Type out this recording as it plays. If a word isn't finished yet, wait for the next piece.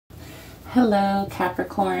Hello,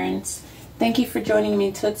 Capricorns. Thank you for joining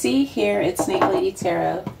me, Tootsie, here at Snake Lady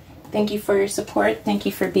Tarot. Thank you for your support. Thank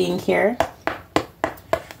you for being here.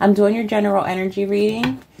 I'm doing your general energy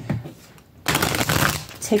reading.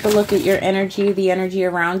 Take a look at your energy, the energy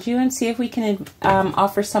around you, and see if we can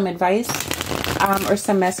offer some advice or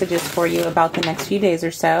some messages for you about the next few days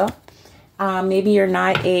or so. Maybe you're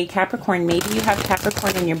not a Capricorn. Maybe you have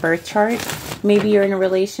Capricorn in your birth chart. Maybe you're in a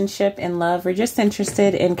relationship, in love, or just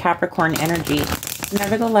interested in Capricorn energy.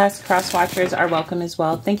 Nevertheless, cross watchers are welcome as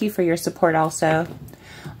well. Thank you for your support also.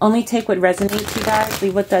 Only take what resonates, you guys.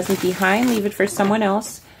 Leave what doesn't behind. Leave it for someone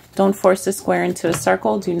else. Don't force a square into a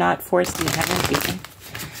circle. Do not force the energy.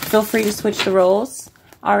 Feel free to switch the roles.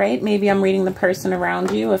 All right, maybe I'm reading the person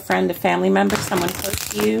around you, a friend, a family member, someone close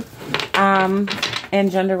to you.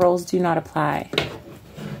 And gender roles do not apply.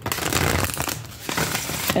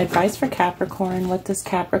 Advice for Capricorn. What does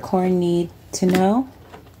Capricorn need to know?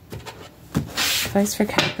 Advice for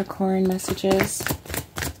Capricorn. Messages.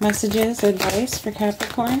 Messages. Advice for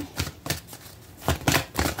Capricorn.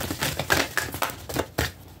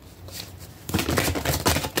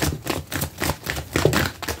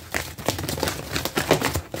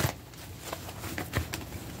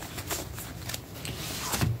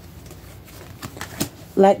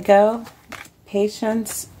 Let go.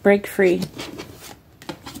 Patience. Break free.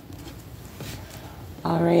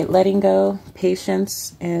 All right, letting go,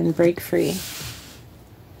 patience, and break free.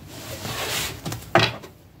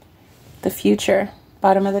 The future,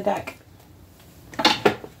 bottom of the deck.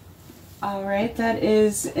 All right, that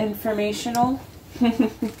is informational.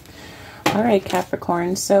 All right,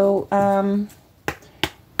 Capricorn. So,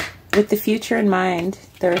 with the future in mind,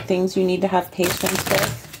 there are things you need to have patience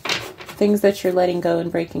with, things that you're letting go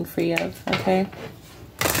and breaking free of, okay?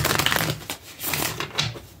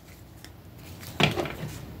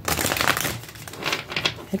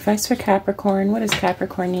 Advice for Capricorn. What does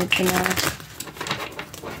Capricorn need to know?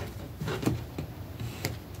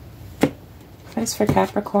 Advice for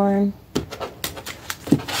Capricorn.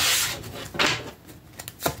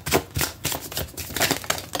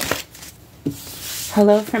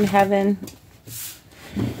 Hello from heaven.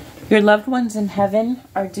 Your loved ones in heaven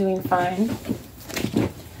are doing fine.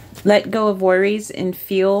 Let go of worries and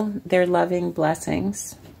feel their loving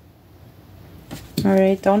blessings. All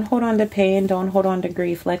right, don't hold on to pain. Don't hold on to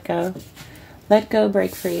grief. Let go. Let go,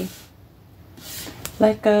 break free.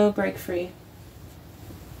 Let go, break free.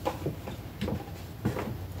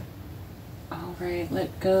 All right,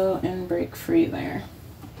 let go and break free there.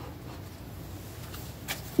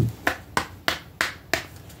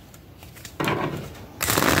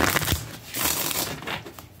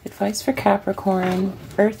 Advice for Capricorn.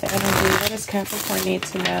 Earth energy. What does Capricorn need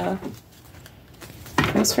to know?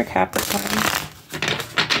 Advice for Capricorn.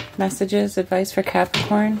 Messages, advice for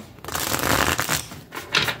Capricorn.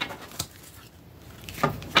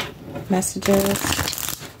 Messages,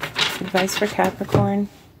 advice for Capricorn.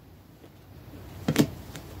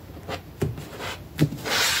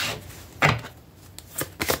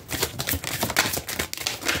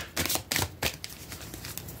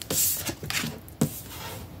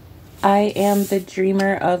 I am the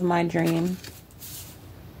dreamer of my dream.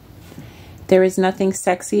 There is nothing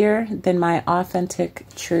sexier than my authentic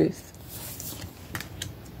truth.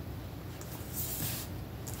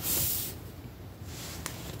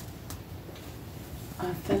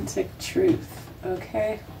 Authentic truth.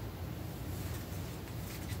 Okay.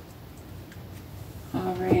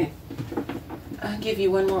 All right. I'll give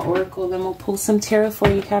you one more oracle, then we'll pull some tarot for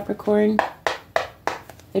you, Capricorn.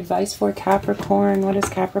 Advice for Capricorn. What does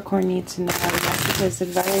Capricorn need to know? Messages,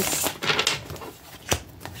 advice.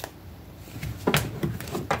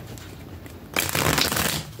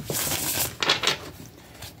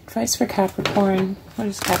 Advice for Capricorn. What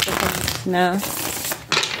does Capricorn need to know?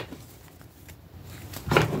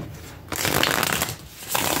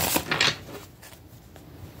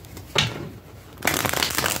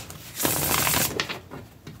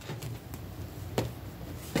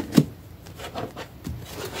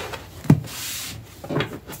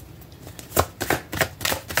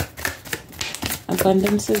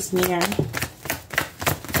 Abundance is near.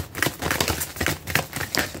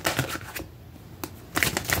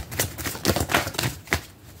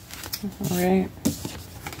 All right.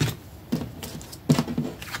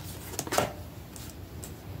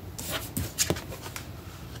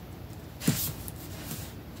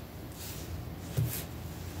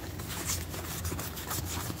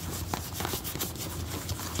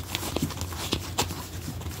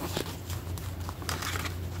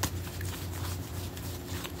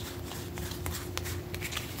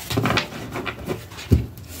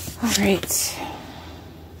 All right.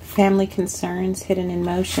 Family concerns, hidden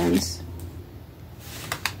emotions.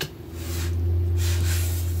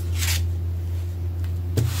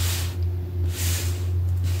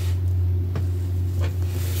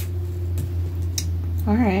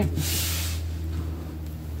 All right.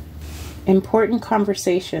 Important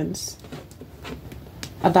conversations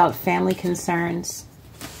about family concerns,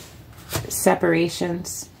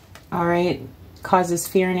 separations. All right. Causes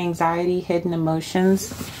fear and anxiety, hidden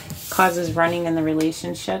emotions. Causes running in the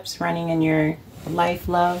relationships, running in your life,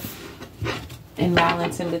 love, and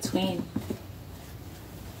balance in between.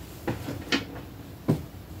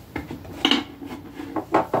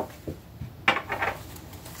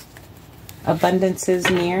 Abundance is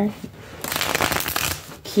near.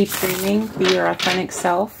 Keep dreaming. Be your authentic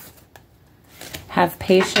self. Have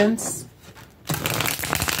patience.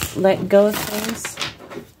 Let go of things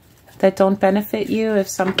that don't benefit you. If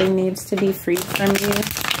something needs to be freed from you,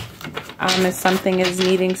 if something is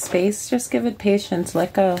needing space, just give it patience.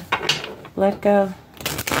 Let go. Let go.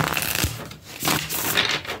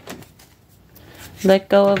 Let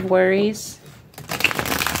go of worries.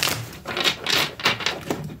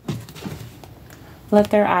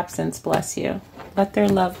 Let their absence bless you. Let their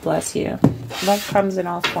love bless you. Love comes in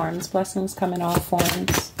all forms. Blessings come in all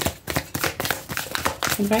forms.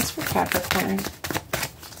 Advice for Capricorn.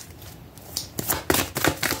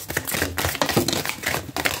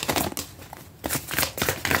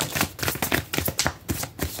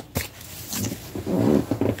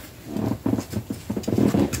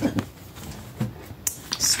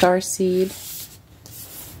 Starseed.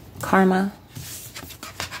 Karma.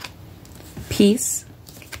 Peace.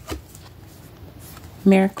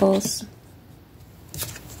 Miracles.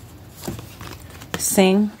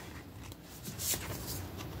 Sing.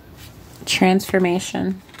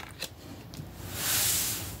 Transformation.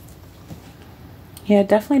 Yeah,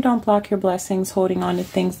 definitely don't block your blessings, holding on to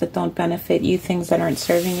things that don't benefit you, things that aren't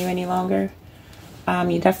serving you any longer.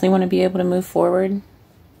 You definitely want to be able to move forward.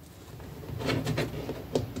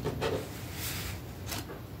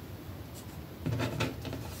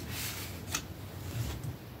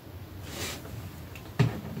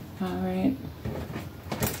 Alright.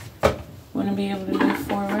 Want to be able to move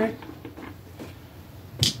forward.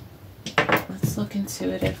 Let's look into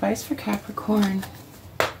it. Advice for Capricorn.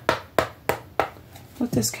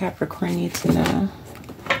 What does Capricorn need to know?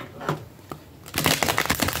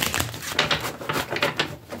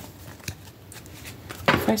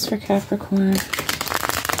 Advice for Capricorn.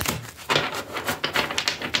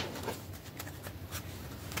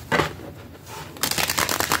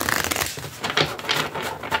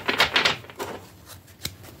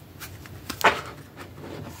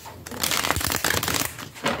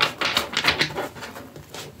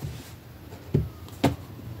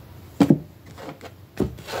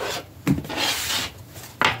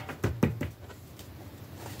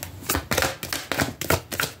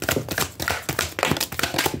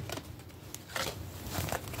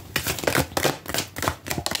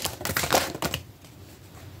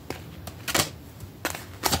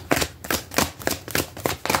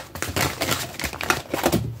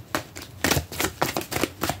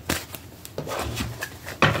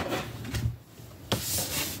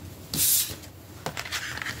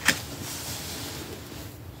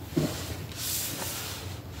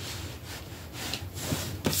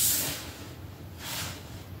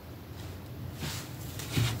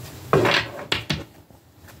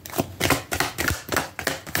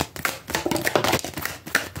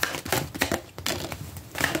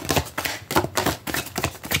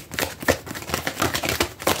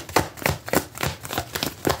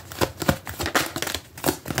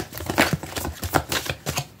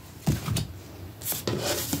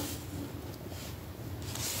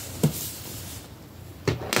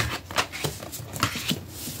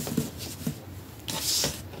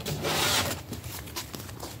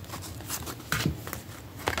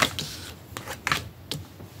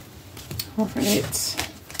 All right.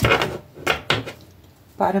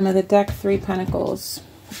 Bottom of the deck, 3 Pentacles.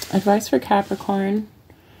 Advice for Capricorn.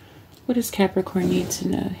 What does Capricorn need to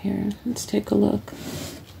know here? Let's take a look.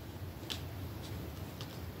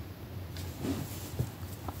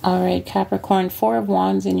 All right, Capricorn, 4 of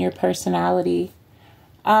Wands in your personality.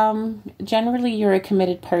 Generally, you're a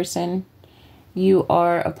committed person. You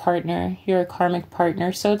are a partner. You're a karmic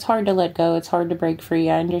partner. So it's hard to let go. It's hard to break free.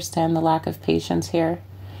 I understand the lack of patience here.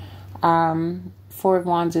 4 of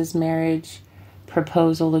Wands is marriage,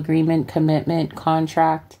 proposal, agreement, commitment,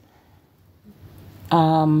 contract,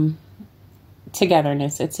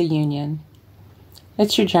 togetherness. It's a union.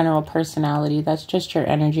 It's your general personality. That's just your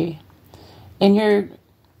energy. In your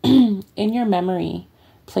in your memory,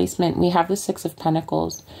 placement, we have the Six of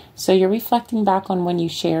Pentacles. So you're reflecting back on when you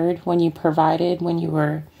shared, when you provided, when you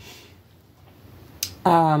were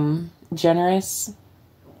generous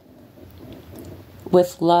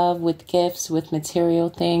with love, with gifts, with material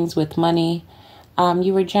things, with money.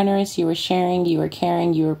 You were generous, you were sharing, you were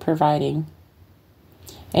caring, you were providing.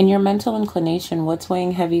 And your mental inclination, what's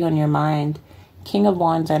weighing heavy on your mind? King of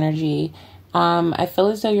Wands energy. I feel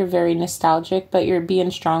as though you're very nostalgic, but you're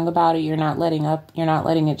being strong about it. You're not letting up. You're not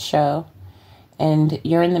letting it show. And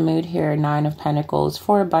you're in the mood here, Nine of Pentacles,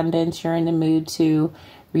 for abundance. You're in the mood to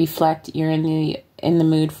reflect. You're in the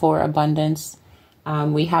mood for abundance.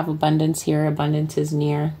 We have abundance here. Abundance is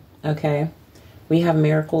near. Okay. We have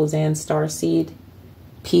miracles and starseed.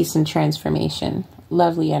 Peace and transformation.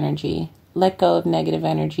 Lovely energy. Let go of negative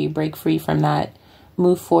energy. Break free from that.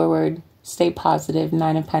 Move forward. Stay positive.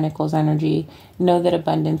 Nine of Pentacles energy. Know that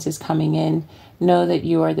abundance is coming in. Know that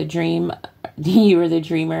you are the dream. You are the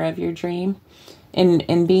dreamer of your dream.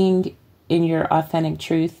 And being in your authentic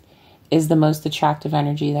truth is the most attractive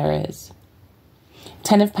energy there is.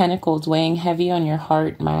 Ten of Pentacles weighing heavy on your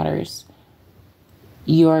heart matters.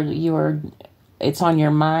 It's on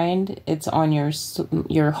your mind. It's on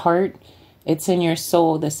your heart. It's in your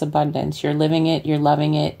soul, this abundance. You're living it, you're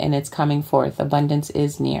loving it, and it's coming forth. Abundance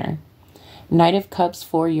is near. Knight of Cups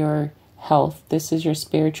for your health. This is your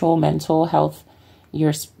spiritual, mental health,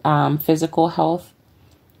 your physical health.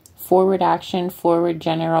 Forward action, forward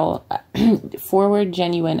genuine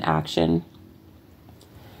action.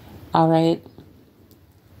 All right.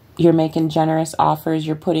 You're making generous offers.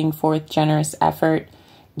 You're putting forth generous effort,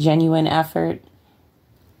 genuine effort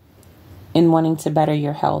in wanting to better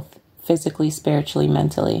your health. Physically, spiritually,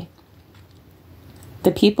 mentally.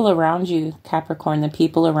 The people around you, Capricorn, the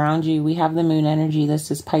people around you, we have the moon energy. This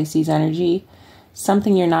is Pisces energy.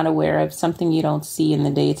 Something you're not aware of, something you don't see in the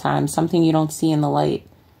daytime, something you don't see in the light.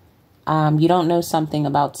 You don't know something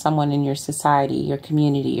about someone in your society, your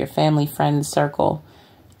community, your family, friends, circle.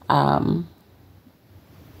 However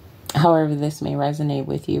this may resonate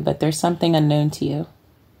with you, but there's something unknown to you.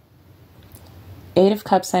 Eight of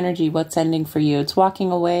Cups energy, what's ending for you? It's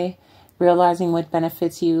walking away. Realizing what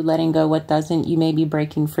benefits you, letting go what doesn't. You may be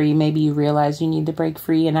breaking free. Maybe you realize you need to break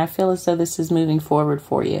free. And I feel as though this is moving forward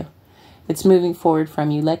for you. It's moving forward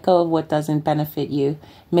from you. Let go of what doesn't benefit you.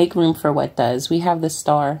 Make room for what does. We have the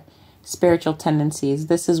Star, spiritual tendencies.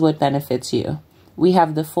 This is what benefits you. We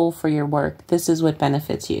have the Fool for your work. This is what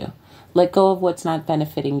benefits you. Let go of what's not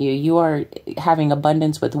benefiting you. You are having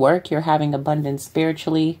abundance with work. You're having abundance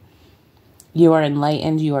spiritually. You are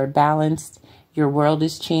enlightened. You are balanced. Your world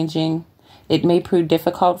is changing. It may prove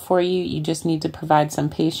difficult for you. You just need to provide some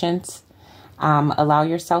patience. Allow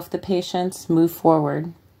yourself the patience. Move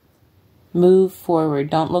forward. Move forward.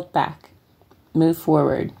 Don't look back. Move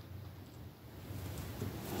forward.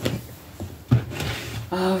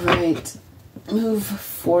 All right. Move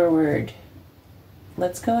forward.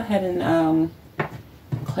 Let's go ahead and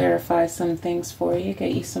clarify some things for you.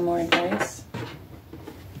 Get you some more advice.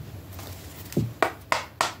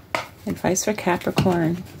 Advice for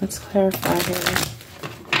Capricorn. Let's clarify here.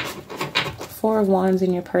 Four of Wands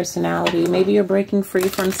in your personality. Maybe you're breaking free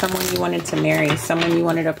from someone you wanted to marry, someone you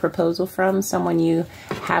wanted a proposal from, someone you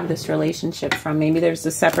have this relationship from. Maybe there's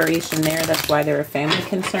a separation there. That's why there are family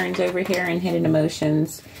concerns over here and hidden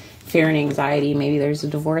emotions, fear and anxiety. Maybe there's a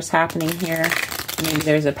divorce happening here. Maybe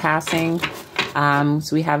there's a passing. So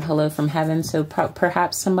we have hello from heaven. So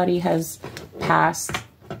perhaps somebody has passed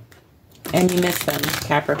and you miss them,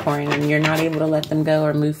 Capricorn, and you're not able to let them go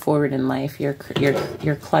or move forward in life. You're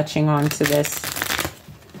clutching on to this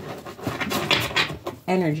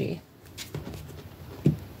energy.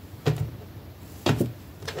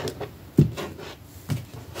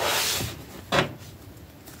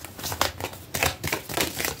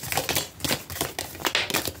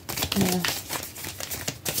 Yeah.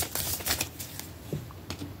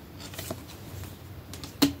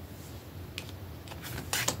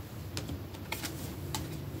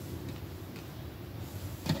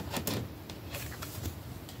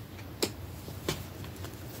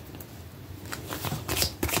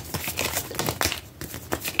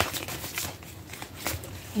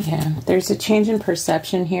 Yeah, there's a change in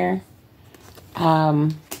perception here.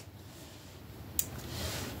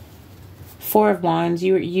 Four of Wands,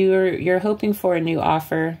 you're hoping for a new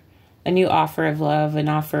offer of love, an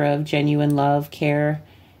offer of genuine love, care,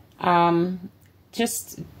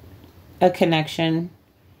 just a connection.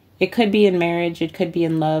 It could be in marriage, it could be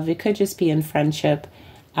in love, it could just be in friendship,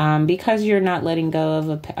 because you're not letting go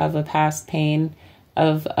of a past pain,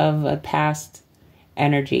 of a past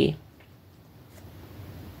energy.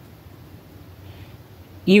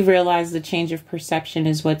 You realize the change of perception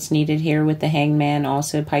is what's needed here with the Hangman,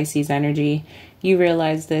 also Pisces energy. You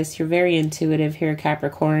realize this. You're very intuitive here,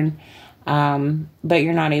 Capricorn, but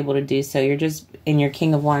you're not able to do so. You're just in your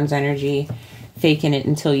King of Wands energy, faking it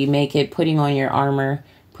until you make it, putting on your armor,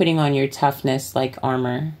 putting on your toughness like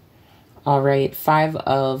armor. All right, 5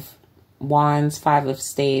 of Wands, 5 of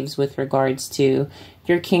Staves with regards to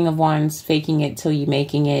your King of Wands, faking it till you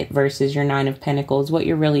making it, versus your 9 of Pentacles, what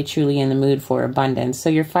you're really truly in the mood for, abundance. So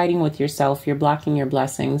you're fighting with yourself, you're blocking your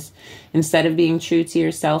blessings. Instead of being true to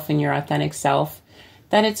yourself and your authentic self,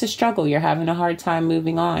 that it's a struggle. You're having a hard time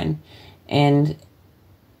moving on. And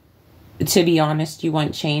to be honest, you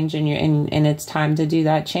want change, and it's time to do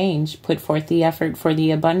that change. Put forth the effort for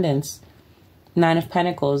the abundance. 9 of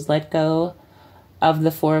Pentacles, let go of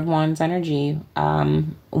the 4 of Wands energy,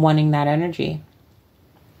 wanting that energy.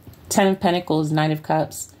 10 of Pentacles, 9 of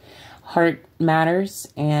Cups, heart matters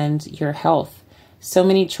and your health. So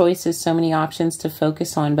many choices, so many options to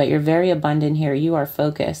focus on, but you're very abundant here. You are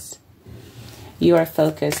focused. You are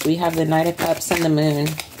focused. We have the Knight of Cups and the Moon.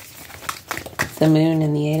 The Moon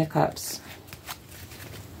and the 8 of Cups.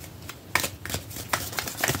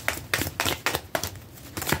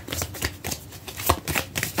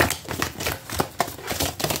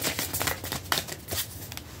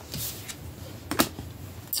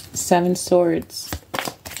 Seven Swords.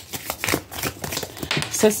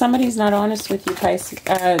 So somebody's not honest with you, Pisces,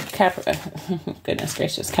 goodness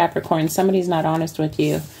gracious, Capricorn. Somebody's not honest with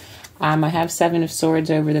you. I have 7 of Swords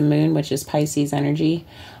over the Moon, which is Pisces energy.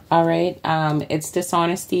 All right. It's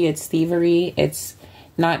dishonesty. It's thievery. It's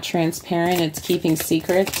not transparent. It's keeping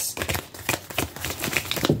secrets.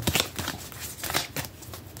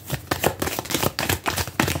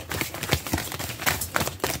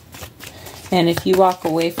 And if you walk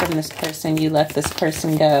away from this person, you let this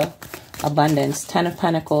person go. Abundance. 10 of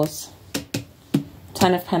Pentacles.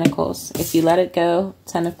 10 of Pentacles. If you let it go,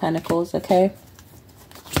 10 of Pentacles, okay?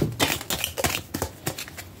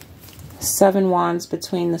 7 Wands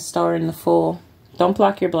between the Star and the Fool. Don't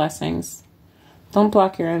block your blessings. Don't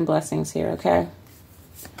block your own blessings here, okay?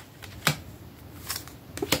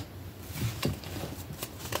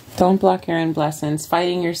 Don't block your own blessings.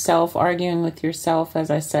 Fighting yourself, arguing with yourself,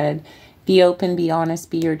 as I said. Be open, be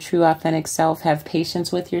honest, be your true, authentic self. Have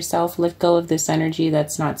patience with yourself. Let go of this energy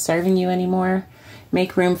that's not serving you anymore.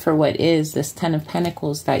 Make room for what is this 10 of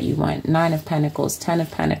Pentacles that you want. 9 of Pentacles, 10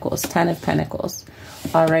 of Pentacles, 10 of Pentacles.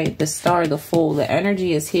 All right, the Star, the Fool. The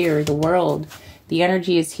energy is here, the world. The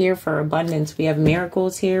energy is here for abundance. We have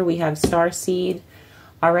miracles here. We have Starseed.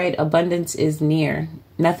 All right, abundance is near.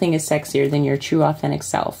 Nothing is sexier than your true, authentic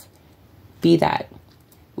self. Be that.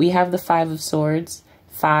 We have the 5 of Swords.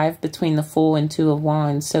 5 between the Fool and 2 of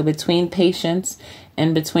Wands. So between patience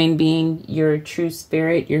and between being your true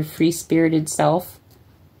spirit, your free-spirited self,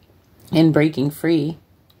 and breaking free,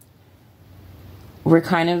 we're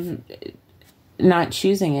kind of not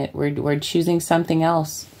choosing it. We're choosing something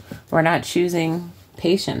else. We're not choosing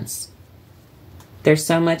patience. There's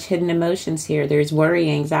so much hidden emotions here. There's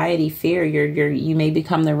worry, anxiety, fear. You may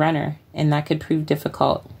become the runner, and that could prove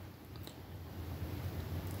difficult.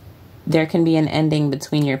 There can be an ending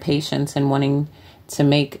between your patience and wanting to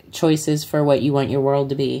make choices for what you want your world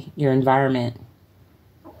to be, your environment.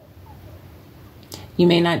 You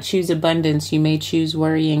may not choose abundance. You may choose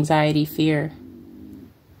worry, anxiety, fear.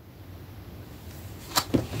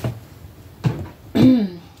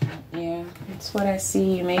 Yeah, that's what I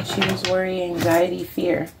see. You may choose worry, anxiety,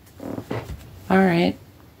 fear. All right.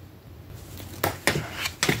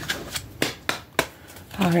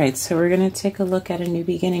 All right, so we're going to take a look at a new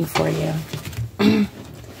beginning for you.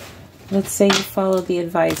 Let's say you follow the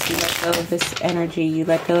advice. You let go of this energy. You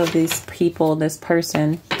let go of these people, this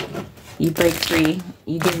person. You break free.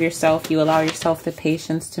 You give yourself, you allow yourself the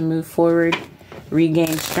patience to move forward,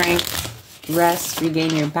 regain strength, rest,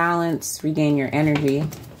 regain your balance, regain your energy,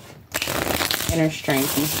 inner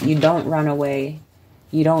strength. You don't run away.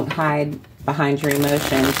 You don't hide behind your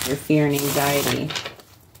emotions, your fear and anxiety.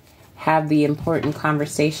 Have the important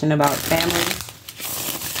conversation about family.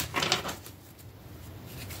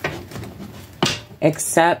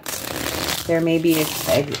 Accept. There may be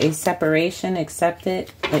a separation. Accept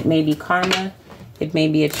it. It may be karma. It may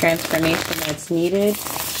be a transformation that's needed.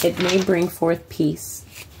 It may bring forth peace.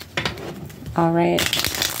 All right.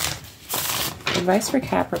 Advice for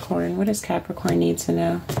Capricorn. What does Capricorn need to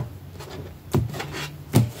know?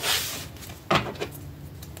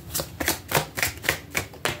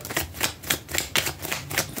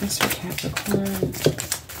 Capricorn.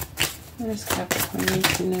 What does Capricorn need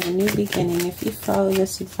to know? New beginning. If you follow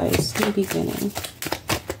this advice, new beginning.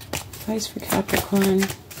 Advice for Capricorn.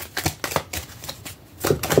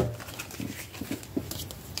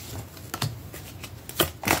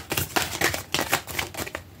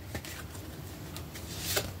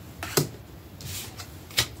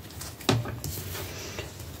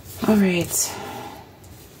 All right.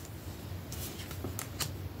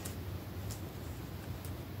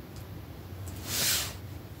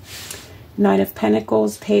 Knight of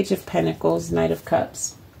Pentacles, Page of Pentacles, Knight of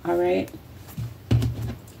Cups. All right.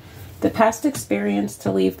 The past experience to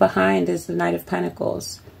leave behind is the Knight of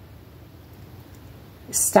Pentacles.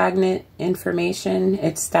 Stagnant information.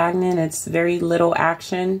 It's stagnant. It's very little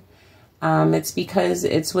action. It's because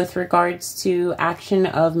it's with regards to action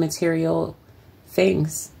of material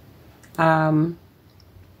things.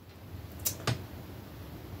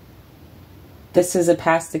 This is a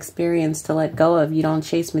past experience to let go of. You don't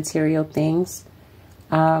chase material things.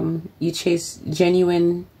 You chase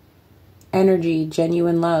genuine energy,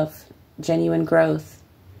 genuine love, genuine growth,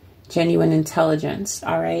 genuine intelligence.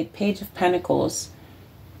 All right. Page of Pentacles.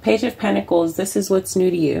 Page of Pentacles, this is what's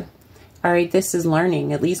new to you. All right. This is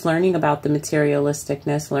learning, at least learning about the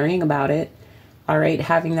materialisticness, learning about it. All right.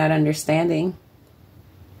 Having that understanding.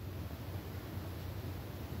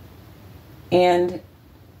 And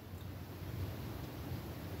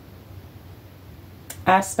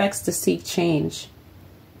aspects to seek change.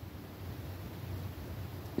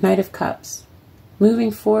 Knight of Cups.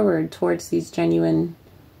 Moving forward towards these genuine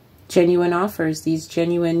offers, these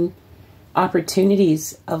genuine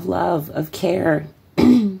opportunities of love, of care,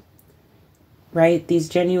 right? These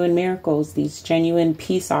genuine miracles, these genuine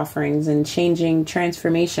peace offerings and changing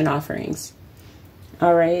transformation offerings.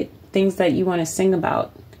 All right. Things that you want to sing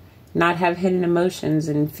about, not have hidden emotions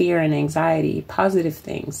and fear and anxiety, positive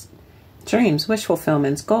things, dreams, wish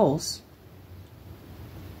fulfillments, goals.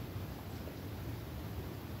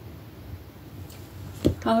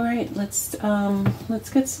 All right, let's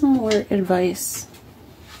get some more advice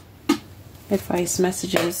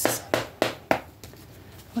messages.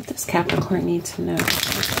 What does Capricorn need to know?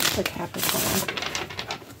 What's the Capricorn?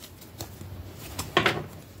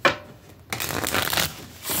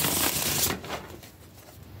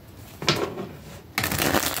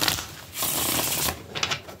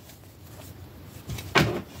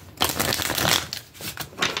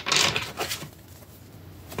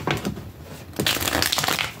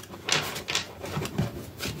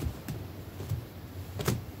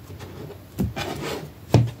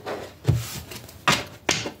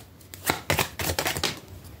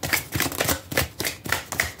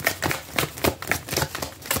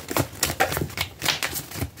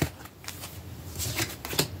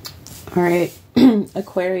 All right,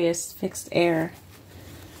 Aquarius, fixed air.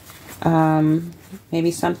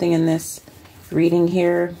 Maybe something in this reading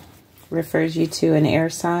here refers you to an air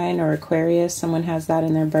sign or Aquarius. Someone has that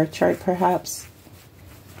in their birth chart, perhaps.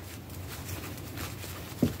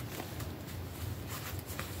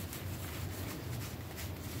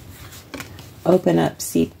 Open up,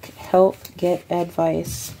 seek help, get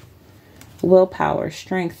advice. Willpower,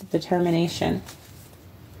 strength, determination.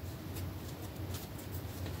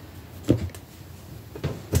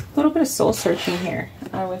 A little bit of soul searching here,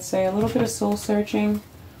 I would say. A little bit of soul searching.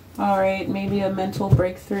 All right, maybe a mental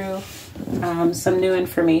breakthrough, some new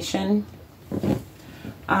information.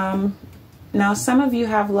 Now, some of you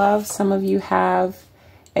have love, some of you have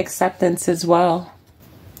acceptance as well.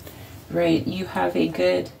 Right, you have a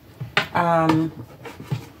good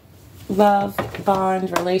love,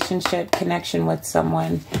 bond, relationship, connection with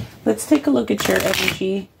someone. Let's take a look at your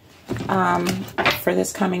energy for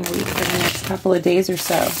this coming week, for the next couple of days or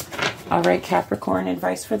so. All right, Capricorn,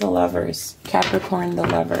 advice for the lovers. Capricorn, the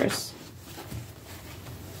lovers.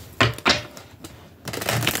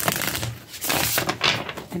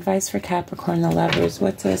 Advice for Capricorn, the lovers.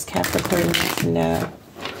 What does Capricorn need to know?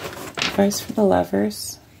 Advice for the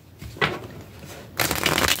lovers.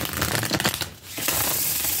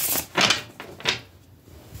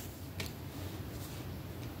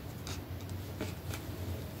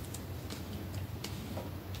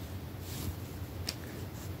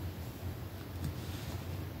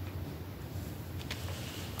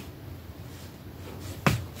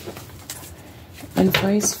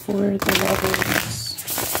 Advice for the lovers.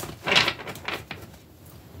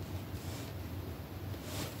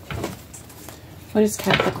 What does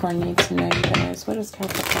Capricorn need to know, you guys? What does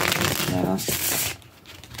Capricorn need to know?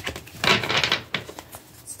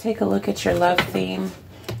 Let's take a look at your love theme,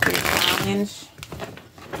 your challenge,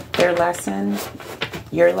 their lesson,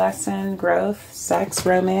 your lesson, growth, sex,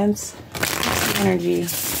 romance. What's the energy?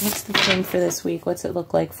 What's the theme for this week? What's it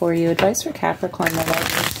look like for you? Advice for Capricorn, the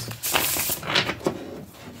lovers.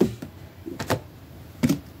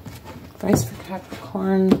 Advice for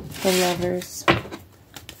Capricorn, the lovers.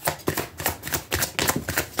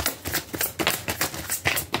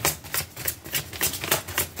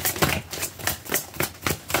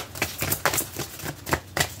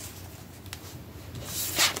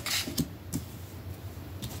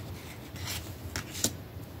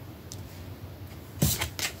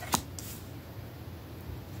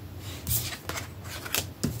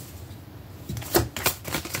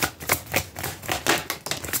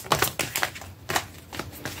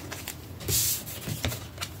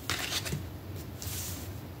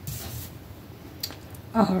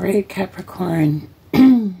 All right, Capricorn.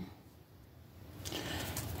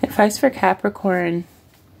 Advice for Capricorn.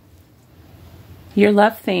 Your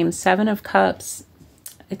love theme, Seven of Cups.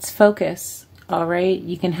 It's focus, all right?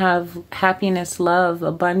 You can have happiness, love,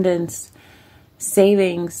 abundance,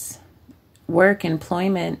 savings, work,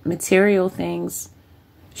 employment, material things,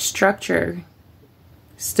 structure,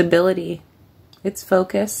 stability. It's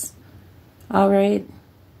focus, all right?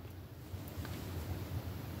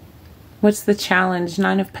 What's the challenge?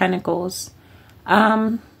 Nine of Pentacles.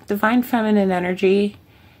 Divine feminine energy.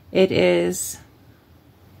 It is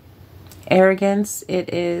arrogance.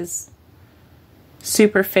 It is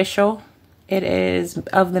superficial. It is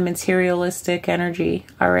of the materialistic energy.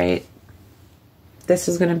 All right. This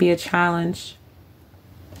is going to be a challenge.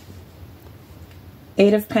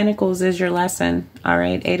 Eight of Pentacles is your lesson. All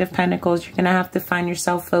right. Eight of Pentacles. You're going to have to find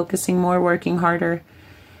yourself focusing more, working harder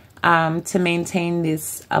to maintain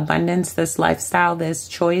this abundance, this lifestyle, this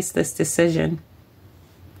choice, this decision.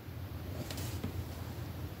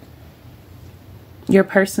 Your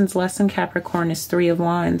person's lesson, Capricorn, is Three of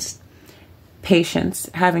Wands. Patience,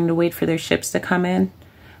 having to wait for their ships to come in.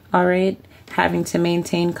 All right. Having to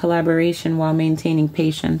maintain collaboration while maintaining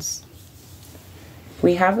patience.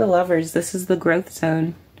 We have the Lovers. This is the growth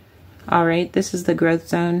zone. All right. This is the growth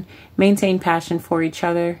zone. Maintain passion for each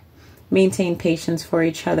other. Maintain patience for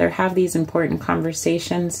each other. Have these important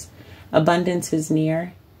conversations. Abundance is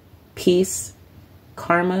near. Peace,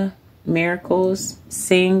 karma, miracles.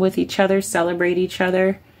 Sing with each other. Celebrate each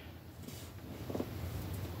other.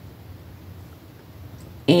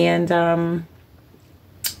 And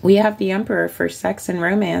we have the Emperor for sex and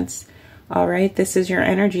romance. All right. This is your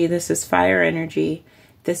energy. This is fire energy.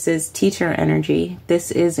 This is teacher energy.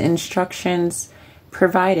 This is instructions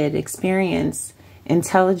provided, experience,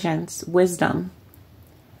 intelligence, wisdom.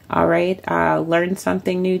 All right. Learn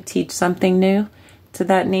something new, teach something new, to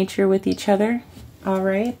that nature with each other. All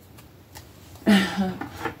right.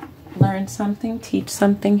 Learn something, teach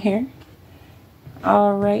something here.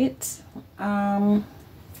 All right.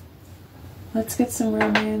 Let's get some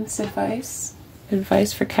romance advice.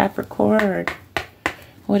 Advice for Capricorn.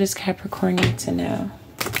 What does Capricorn need to know?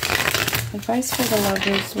 Advice for the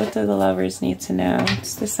Lovers. What do the Lovers need to know?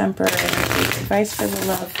 It's the Emperor energy. Advice for the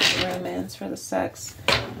love, for the romance, for the sex.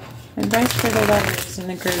 Advice for the Lovers in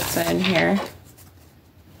the group zone here.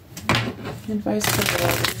 Advice for the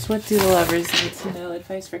Lovers. What do the Lovers need to know?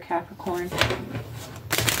 Advice for Capricorn.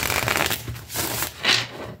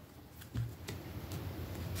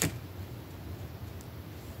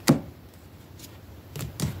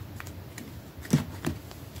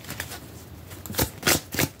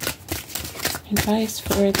 Advice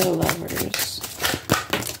for the Lovers.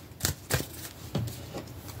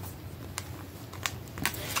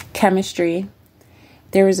 Chemistry.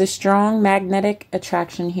 There is a strong magnetic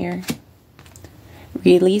attraction here.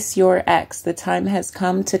 Release your ex. The time has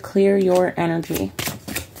come to clear your energy.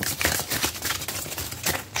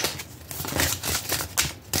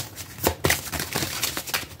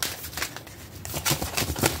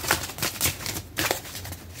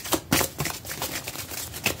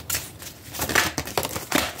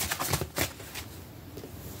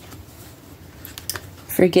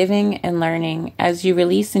 Forgiving and learning. As you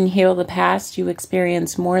release and heal the past, you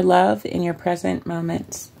experience more love in your present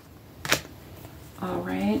moments. All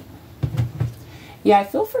right. Yeah, I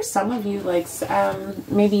feel for some of you, like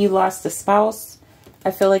maybe you lost a spouse.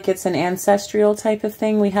 I feel like it's an ancestral type of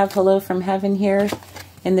thing. We have Hello from Heaven here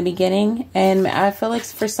in the beginning. And I feel like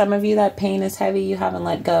for some of you, that pain is heavy. You haven't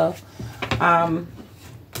let go.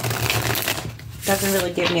 Doesn't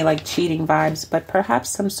really give me like cheating vibes, but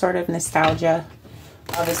perhaps some sort of nostalgia.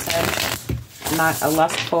 Obviously, not a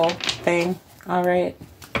lustful thing. All right.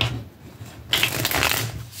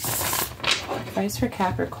 Advice for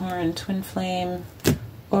Capricorn, Twin Flame,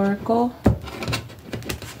 Oracle.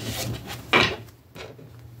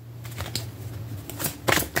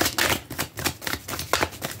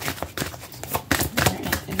 Alright,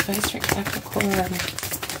 advice for Capricorn.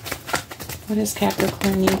 What does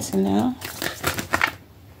Capricorn need to know?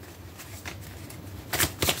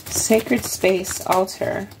 Sacred space,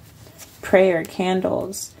 altar, prayer,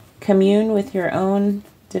 candles. Commune with your own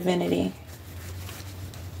divinity.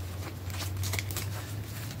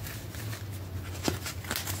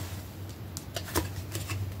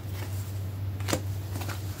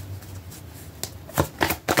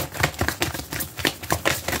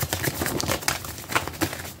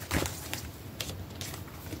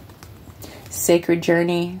 Sacred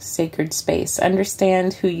journey, sacred space.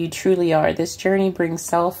 Understand who you truly are. This journey brings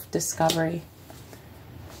self-discovery.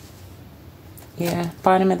 Yeah,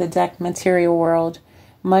 bottom of the deck, material world.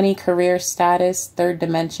 Money, career, status, third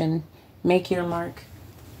dimension. Make your mark.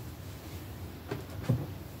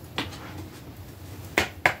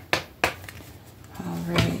 All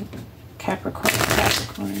right. Capricorn,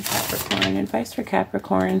 Capricorn, Capricorn. Advice for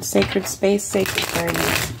Capricorn. Sacred space, sacred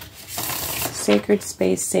journey. Sacred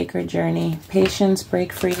space, sacred journey. Patience,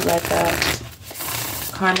 break free, let go.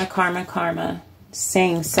 Karma, karma, karma.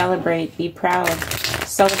 Sing, celebrate, be proud.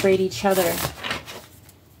 Celebrate each other.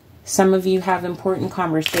 Some of you have important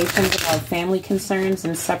conversations about family concerns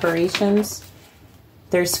and separations.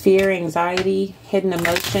 There's fear, anxiety, hidden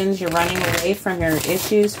emotions. You're running away from your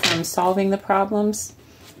issues, from solving the problems.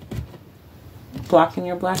 Blocking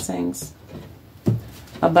your blessings.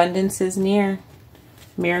 Abundance is near.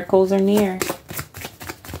 Miracles are near.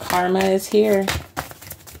 Karma is here.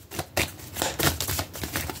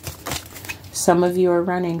 Some of you are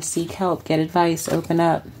running. Seek help. Get advice. Open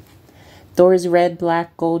up. Thor's red,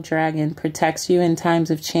 black, gold dragon protects you in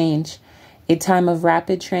times of change. A time of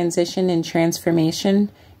rapid transition and transformation.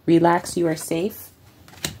 Relax. You are safe.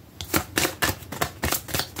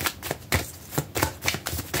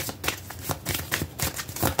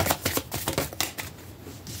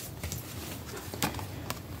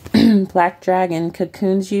 Black dragon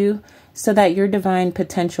cocoons you so that your divine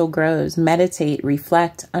potential grows. Meditate,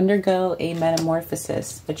 reflect, undergo a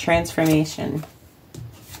metamorphosis, a transformation,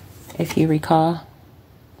 if you recall.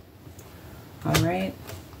 All right.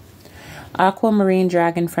 Aquamarine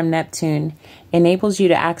dragon from Neptune enables you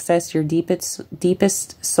to access your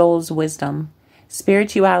deepest soul's wisdom.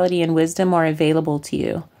 Spirituality and wisdom are available to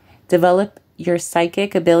you. Develop your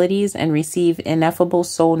psychic abilities and receive ineffable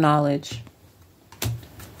soul knowledge.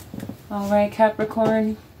 All right,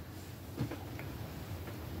 Capricorn.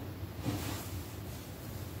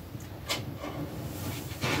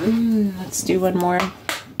 Let's do one more.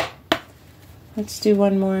 Let's do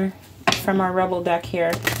one more from our Rebel deck here.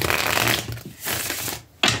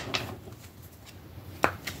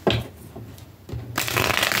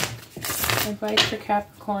 Advice for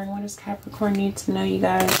Capricorn. What does Capricorn need to know, you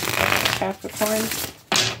guys? Capricorn.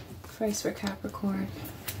 Advice for Capricorn.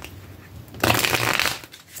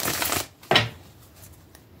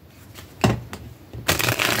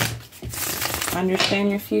 Understand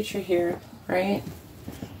your future here, right?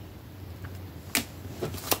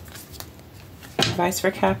 Advice for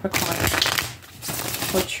Capricorn.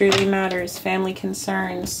 What truly matters, family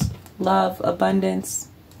concerns, love, abundance.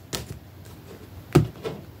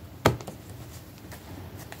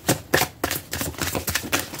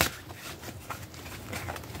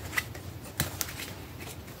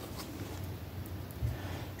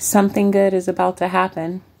 Something good is about to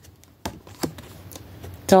happen.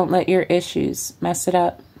 Don't let your issues mess it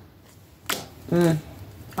up.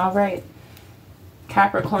 All right.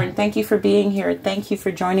 Capricorn, thank you for being here. Thank you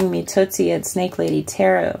for joining me, Tootsie at Snake Lady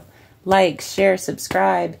Tarot. Like, share,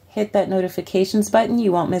 subscribe. Hit that notifications button.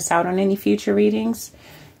 You won't miss out on any future readings.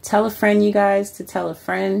 Tell a friend, you guys, to tell a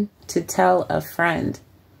friend, to tell a friend.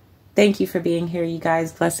 Thank you for being here, you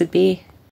guys. Blessed be.